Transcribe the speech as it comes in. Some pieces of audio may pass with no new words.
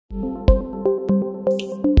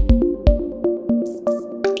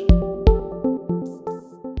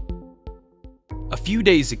few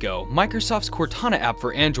days ago, Microsoft's Cortana app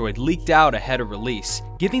for Android leaked out ahead of release,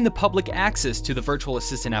 giving the public access to the virtual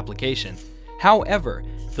assistant application. However,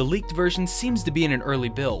 the leaked version seems to be in an early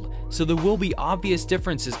build, so there will be obvious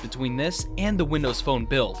differences between this and the Windows Phone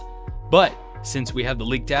build. But since we have the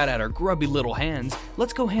leaked data at our grubby little hands,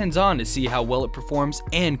 let's go hands-on to see how well it performs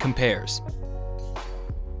and compares.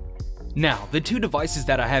 Now, the two devices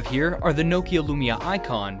that I have here are the Nokia Lumia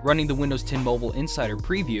Icon running the Windows 10 Mobile Insider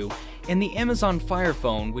Preview and the Amazon Fire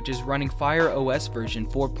Phone, which is running Fire OS version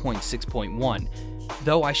 4.6.1.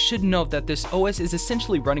 Though I should note that this OS is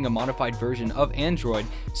essentially running a modified version of Android,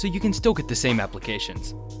 so you can still get the same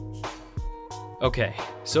applications. Okay,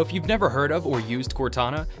 so if you've never heard of or used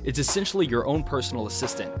Cortana, it's essentially your own personal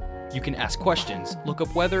assistant. You can ask questions, look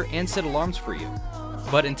up weather, and set alarms for you.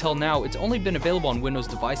 But until now, it's only been available on Windows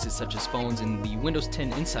devices such as phones and the Windows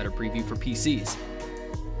 10 Insider Preview for PCs.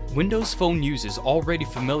 Windows Phone users already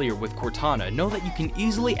familiar with Cortana know that you can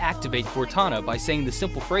easily activate Cortana by saying the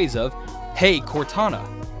simple phrase of, "Hey Cortana."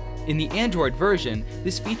 In the Android version,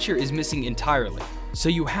 this feature is missing entirely, so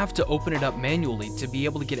you have to open it up manually to be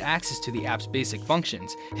able to get access to the app's basic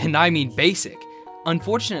functions, and I mean basic.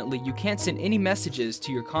 Unfortunately, you can't send any messages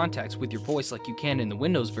to your contacts with your voice like you can in the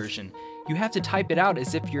Windows version. You have to type it out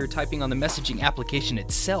as if you're typing on the messaging application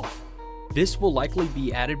itself. This will likely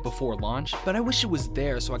be added before launch, but I wish it was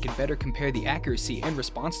there so I could better compare the accuracy and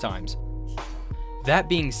response times. That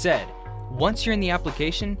being said, once you're in the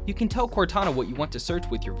application, you can tell Cortana what you want to search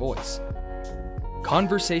with your voice.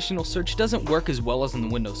 Conversational search doesn't work as well as on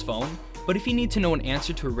the Windows Phone, but if you need to know an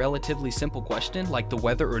answer to a relatively simple question like the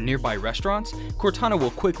weather or nearby restaurants, Cortana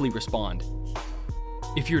will quickly respond.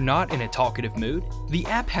 If you're not in a talkative mood, the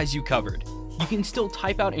app has you covered. You can still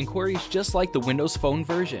type out inquiries just like the Windows Phone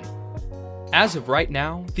version. As of right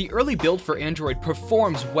now, the early build for Android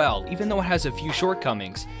performs well even though it has a few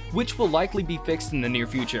shortcomings, which will likely be fixed in the near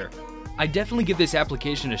future. I definitely give this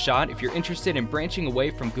application a shot if you're interested in branching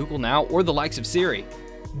away from Google Now or the likes of Siri,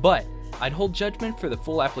 but I'd hold judgment for the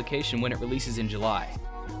full application when it releases in July.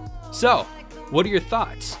 So, what are your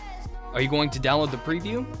thoughts? Are you going to download the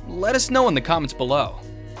preview? Let us know in the comments below.